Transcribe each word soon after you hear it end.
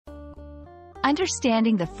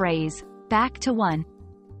Understanding the phrase, back to one.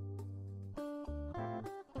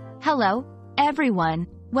 Hello, everyone.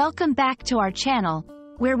 Welcome back to our channel,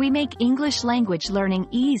 where we make English language learning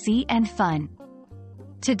easy and fun.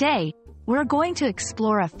 Today, we're going to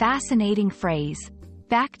explore a fascinating phrase,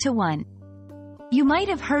 back to one. You might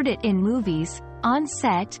have heard it in movies, on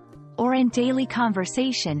set, or in daily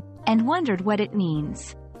conversation, and wondered what it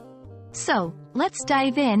means. So, let's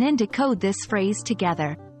dive in and decode this phrase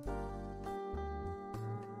together.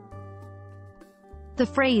 The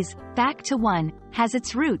phrase, back to one, has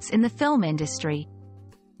its roots in the film industry.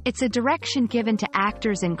 It's a direction given to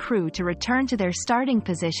actors and crew to return to their starting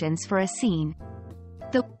positions for a scene.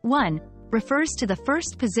 The one refers to the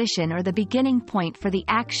first position or the beginning point for the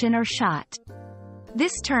action or shot.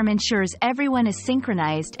 This term ensures everyone is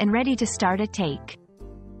synchronized and ready to start a take.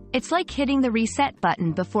 It's like hitting the reset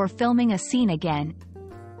button before filming a scene again.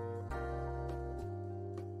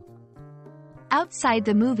 Outside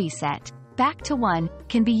the movie set, back to one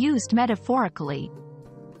can be used metaphorically.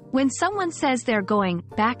 When someone says they're going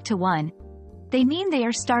back to one, they mean they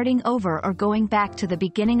are starting over or going back to the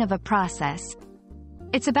beginning of a process.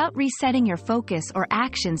 It's about resetting your focus or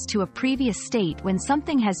actions to a previous state when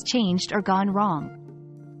something has changed or gone wrong.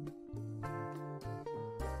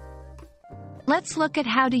 Let's look at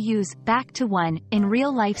how to use back to one in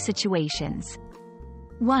real-life situations.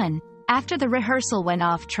 1. After the rehearsal went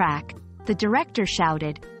off track, the director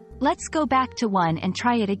shouted, "Let's go back to one and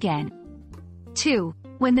try it again." 2.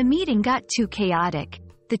 When the meeting got too chaotic,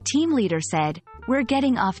 the team leader said, "We're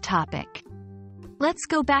getting off topic. Let's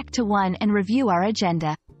go back to one and review our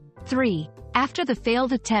agenda." 3. After the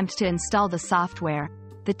failed attempt to install the software,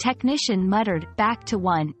 the technician muttered, "Back to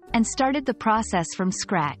one," and started the process from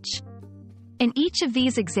scratch. In each of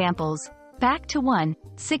these examples, back to one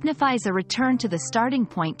signifies a return to the starting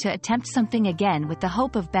point to attempt something again with the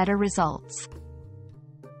hope of better results.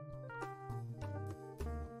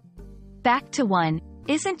 Back to one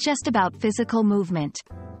isn't just about physical movement.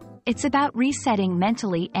 It's about resetting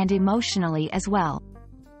mentally and emotionally as well.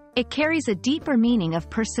 It carries a deeper meaning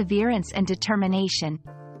of perseverance and determination.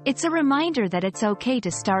 It's a reminder that it's okay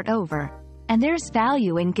to start over, and there's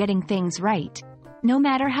value in getting things right, no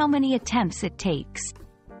matter how many attempts it takes.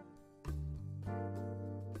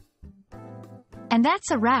 And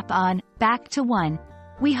that's a wrap on back to one.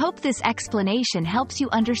 We hope this explanation helps you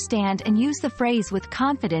understand and use the phrase with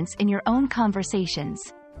confidence in your own conversations.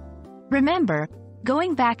 Remember,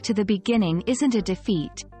 going back to the beginning isn't a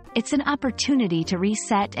defeat, it's an opportunity to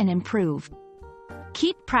reset and improve.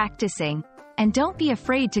 Keep practicing, and don't be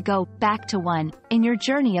afraid to go back to one in your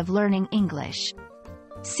journey of learning English.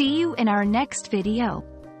 See you in our next video.